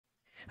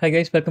Hi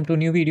guys, welcome to a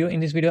new video. In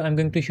this video, I'm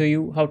going to show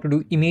you how to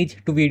do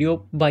image to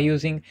video by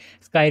using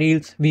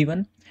SkyReels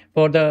V1.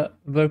 For the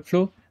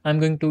workflow, I'm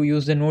going to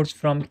use the nodes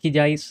from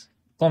Kijai's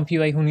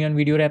comfyui Hunyan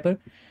video wrapper.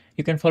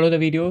 You can follow the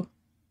video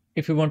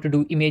if you want to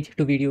do image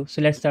to video.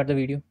 So let's start the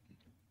video.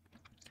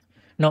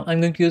 Now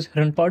I'm going to use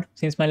runpod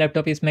since my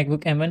laptop is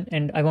MacBook M1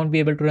 and I won't be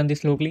able to run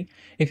this locally.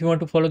 If you want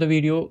to follow the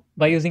video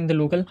by using the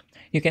local,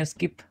 you can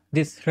skip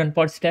this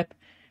runpod step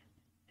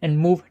and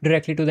move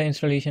directly to the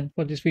installation.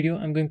 For this video,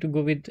 I'm going to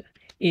go with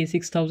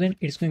A6000.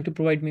 It's going to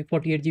provide me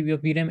 48 GB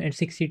of VRAM and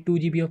 62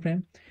 GB of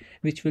RAM,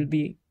 which will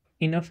be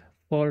enough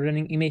for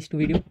running image to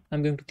video.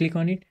 I'm going to click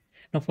on it.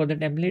 Now for the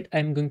template,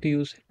 I'm going to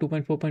use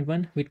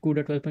 2.4.1 with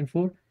CUDA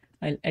 12.4.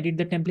 I'll edit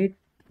the template.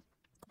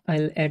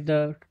 I'll add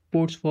the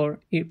ports for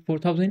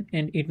 4000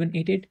 and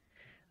 8188.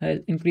 I'll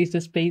increase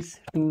the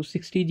space to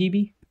 60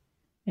 GB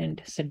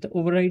and set the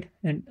override,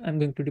 and I'm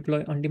going to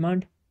deploy on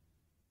demand.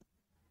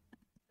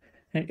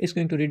 And it's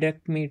going to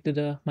redirect me to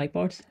the my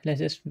pods. Let's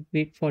just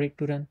wait for it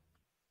to run.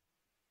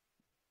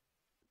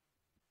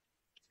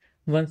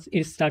 Once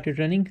it started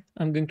running,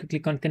 I'm going to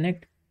click on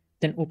connect,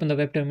 then open the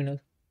web terminal.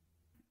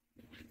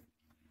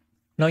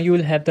 Now you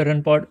will have the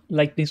run pod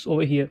like this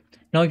over here.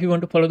 Now if you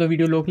want to follow the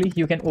video locally,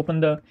 you can open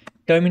the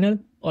terminal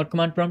or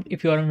command prompt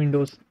if you are on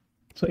Windows.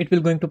 So it will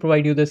going to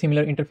provide you the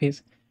similar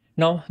interface.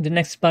 Now the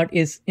next part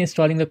is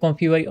installing the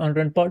comfyui on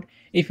runpod.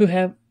 If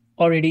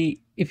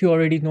you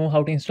already know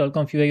how to install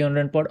comfyui on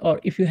runpod, or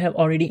if you have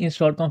already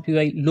installed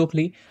comfyui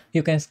locally,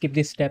 you can skip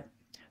this step.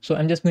 So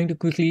I'm just going to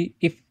quickly,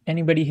 if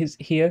anybody is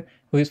here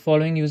who is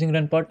following using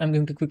runpod, I'm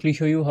going to quickly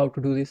show you how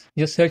to do this.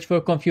 Just search for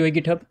comfyui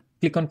GitHub,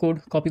 click on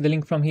code, copy the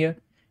link from here,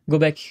 go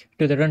back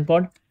to the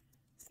runpod.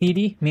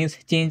 cd means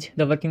change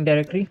the working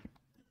directory.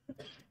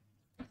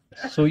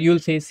 So you'll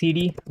say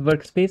cd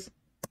workspace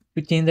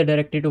to change the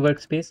directory to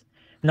workspace.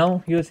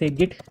 Now you'll say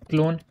git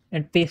clone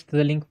and paste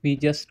the link we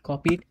just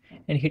copied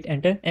and hit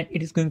enter, and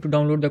it is going to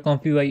download the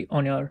comfyui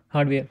on your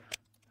hardware.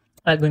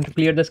 I'm going to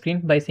clear the screen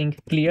by saying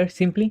clear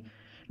simply.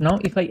 Now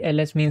if I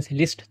ls means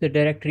list the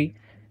directory,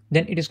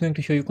 then it is going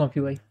to show you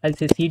comfyui. I'll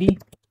say cd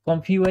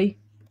comfyui.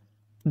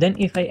 Then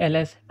if I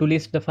ls to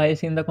list the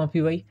files in the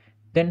comfyui,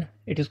 then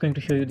it is going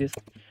to show you this.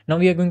 Now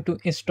we are going to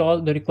install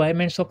the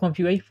requirements of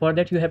comfyui. For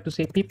that you have to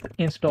say pip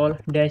install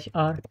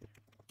 -r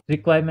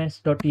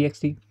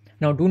requirements.txt.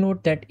 Now do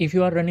note that if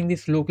you are running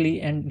this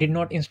locally and did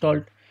not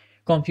install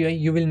comfyui,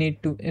 you will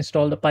need to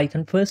install the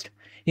Python first.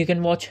 You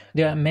can watch,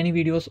 there are many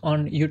videos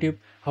on YouTube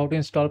how to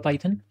install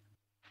Python.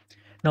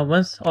 Now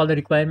once all the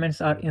requirements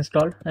are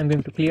installed, I'm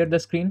going to clear the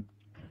screen.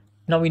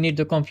 Now we need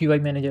the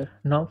comfyui manager.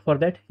 Now for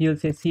that you'll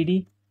say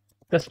cd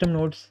custom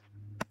nodes.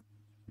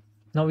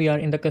 Now we are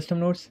in the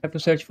custom nodes. You have to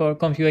search for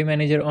comfyui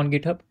manager on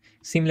GitHub.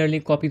 Similarly,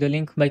 copy the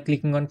link by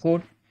clicking on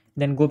code,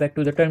 then go back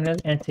to the terminal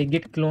and say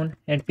git clone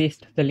and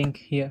paste the link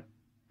here.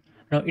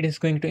 Now it is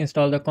going to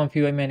install the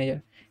comfyui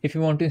manager. If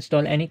you want to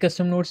install any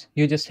custom nodes,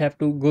 you just have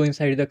to go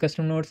inside the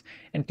custom nodes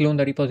and clone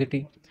the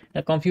repository.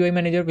 The comfyui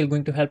manager will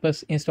going to help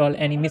us install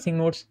any missing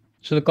nodes.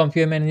 So the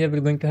comfyui manager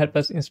will going to help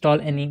us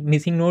install any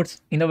missing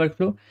nodes in the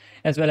workflow,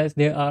 as well as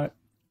there are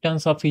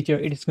tons of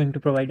features it is going to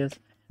provide us.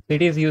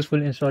 It is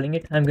useful installing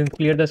it. I'm going to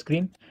clear the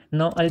screen.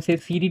 Now I'll say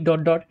cd ...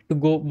 to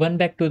go one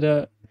back to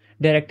the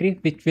directory,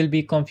 which will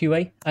be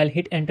comfyui. I'll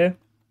hit enter.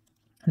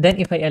 Then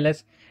if I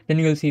ls, then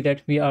you will see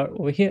that we are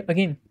over here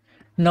again.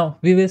 Now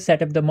we will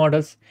set up the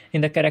models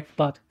in the correct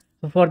path.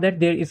 So for that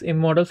there is a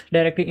models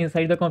directory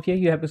inside the comfyui.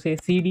 You have to say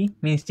cd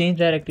means change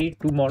directory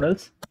to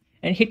models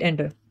and hit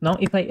enter. Now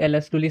if I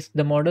ls to list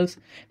the models,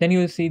 then you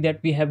will see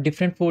that we have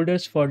different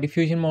folders for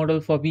diffusion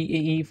model, for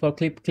VAE, for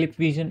clip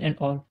vision and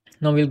all.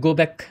 Now we'll go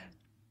back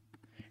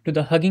to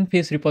the Hugging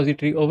Face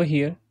repository over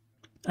here.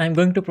 I'm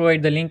going to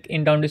provide the link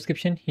in down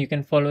description. You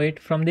can follow it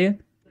from there.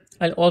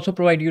 I'll also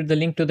provide you the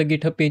link to the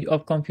GitHub page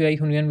of comfyui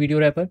Hunyan video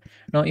wrapper.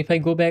 Now if I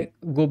go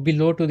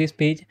below to this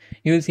page,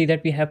 you will see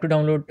that we have to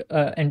download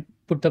and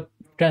put the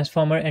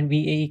transformer and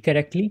VAE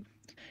correctly,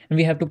 and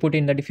we have to put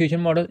in the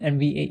diffusion model and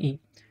VAE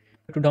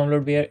to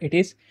download where it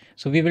is.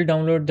 So we will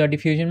download the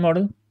diffusion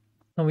model.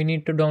 Now we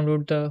need to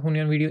download the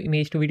Hunyan video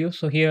image to video.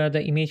 So here are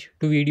the image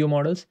to video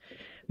models.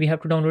 We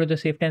have to download the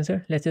safe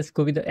tensor. Let's just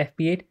go with the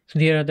FP8. So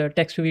here are the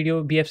text to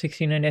video,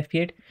 BF16 and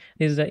FP8.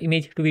 This is the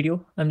image to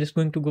video. I'm just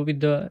going to go with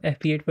the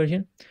FP8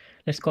 version.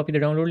 Let's copy the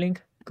download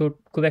link. Go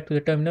back to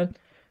the terminal.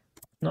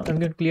 Now I'm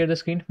going to clear the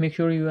screen. Make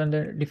sure you are in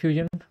the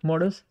diffusion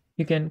models.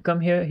 You can come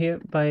here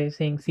by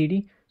saying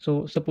cd.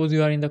 So suppose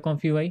you are in the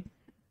comfyui.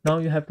 Now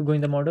you have to go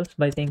in the models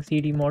by saying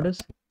cd models.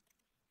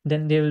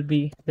 Then there will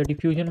be the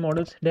diffusion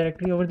models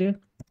directory over there.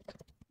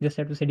 Just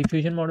have to say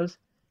diffusion models.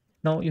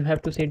 Now you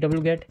have to say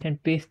wget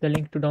and paste the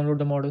link to download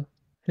the model.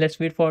 Let's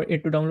wait for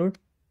it to download.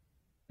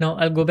 Now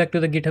I'll go back to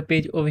the GitHub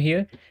page over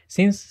here.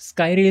 Since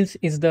SkyReels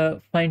is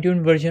the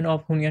fine-tuned version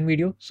of Hunyan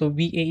video, so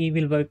VAE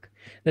will work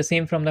the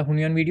same from the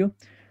Hunyan video.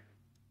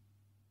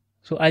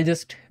 So I'll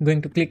just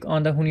going to click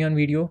on the Hunyan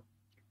video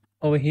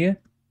over here.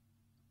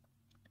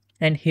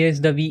 And here's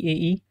the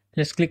VAE.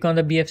 Let's click on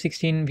the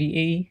BF16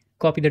 VAE,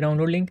 copy the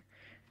download link.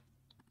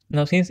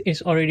 Now since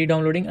it's already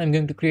downloading, I'm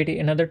going to create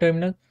another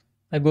terminal.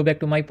 I go back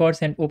to my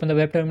pods and open the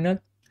web terminal.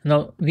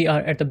 Now we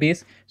are at the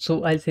base,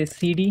 so I'll say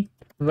cd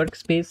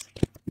workspace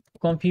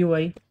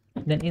comfyui,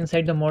 then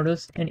inside the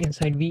models and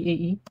inside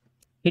VAE,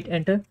 hit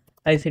enter.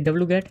 I say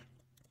wget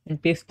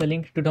and paste the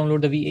link to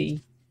download the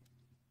VAE.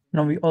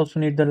 Now we also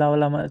need the Lava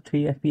Llama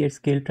 3 FP8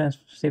 scale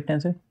safe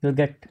tensor. You'll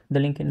get the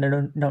link in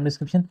the down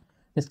description.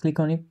 Just click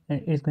on it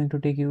and it's going to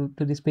take you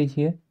to this page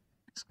here.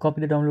 Just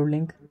copy the download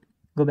link,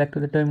 go back to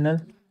the terminal,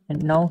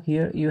 and now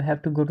here you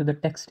have to go to the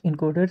text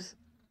encoders.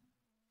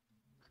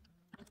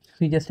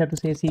 So you just have to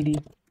say cd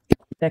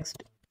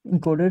text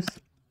encoders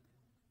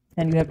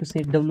and you have to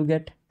say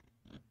wget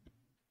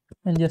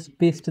and just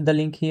paste the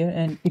link here,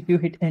 and if you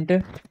hit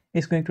enter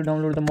it's going to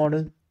download the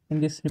model in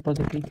this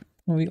repository.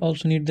 We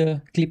also need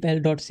the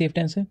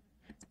clipl.safetensor.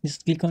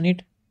 Just click on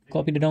it,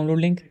 copy the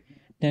download link,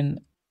 then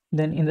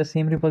in the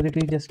same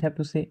repository just have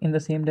to say in the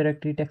same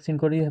directory text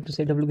encoder you have to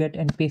say wget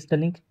and paste the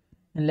link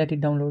and let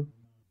it download.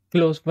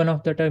 Close one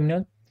of the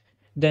terminal,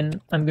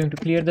 then I'm going to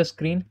clear the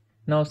screen.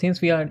 Now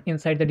since we are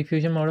inside the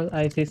diffusion model,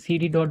 I say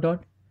cd dot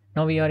dot.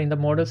 Now we are in the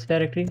models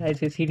directory, I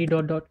say cd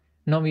dot dot.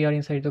 Now we are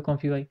inside the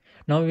comfyui.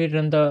 Now we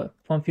run the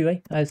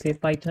comfyui, I say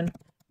python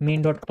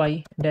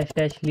main.py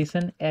 --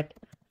 listen at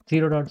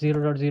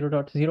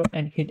 0.0.0.0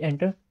 and hit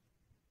enter.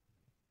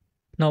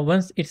 Now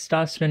once it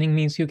starts running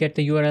means you get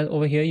the URL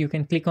over here. You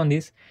can click on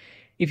this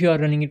if you are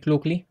running it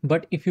locally,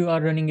 but if you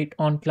are running it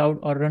on cloud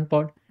or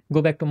runpod,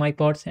 go back to my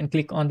pods and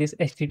click on this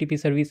http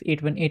service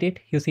 8188.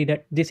 You see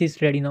that this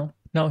is ready now.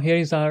 Now here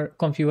is our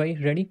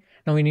comfyui ready.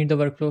 Now we need the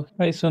workflow.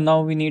 Right, so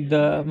now we need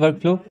the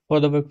workflow. For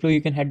the workflow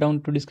you can head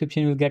down to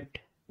description, you'll get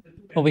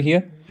over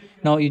here.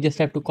 Now you just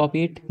have to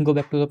copy it, go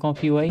back to the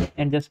comfyui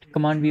and just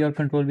command V or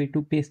control V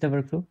to paste the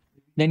workflow.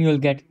 Then you will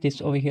get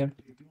this over here.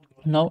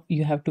 Now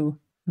you have to,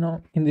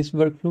 now in this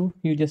workflow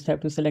you just have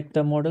to select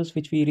the models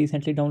which we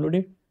recently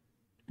downloaded.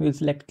 We will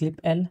select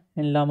clipl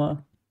and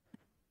llama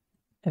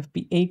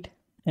fp8,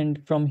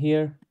 and from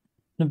here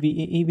the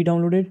VAE we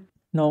downloaded.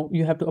 Now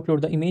you have to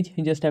upload the image.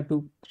 You just have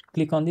to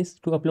click on this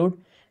to upload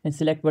and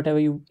select whatever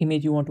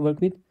image you want to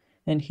work with,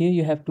 and here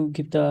you have to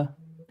give the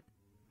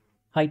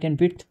height and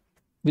width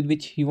with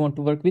which you want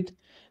to work with.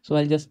 So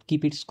I'll just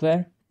keep it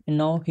square, and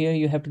now here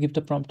you have to give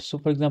the prompt. So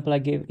for example I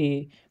gave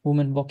a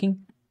woman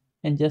walking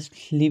and just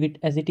leave it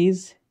as it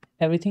is,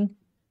 everything,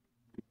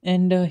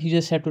 and you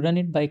just have to run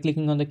it by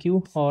clicking on the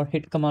Q or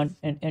hit command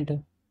and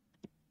enter.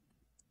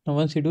 Now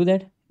once you do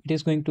that, it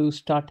is going to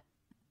start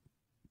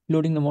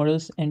loading the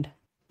models and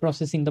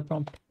processing the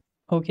prompt.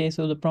 Okay,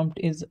 so the prompt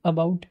is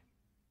about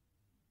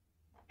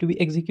to be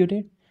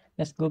executed.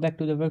 Let's go back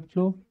to the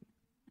workflow.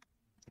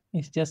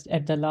 It's just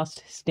at the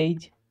last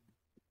stage.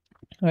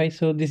 All right,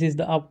 so this is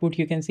the output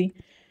you can see.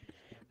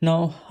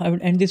 Now I will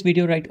end this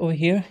video right over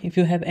here. If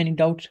you have any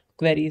doubts,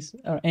 queries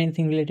or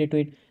anything related to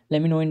it,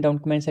 let me know in down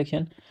comment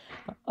section.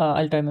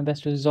 I'll try my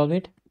best to resolve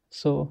it.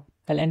 So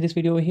I'll end this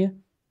video over here.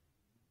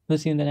 We'll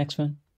see you in the next one.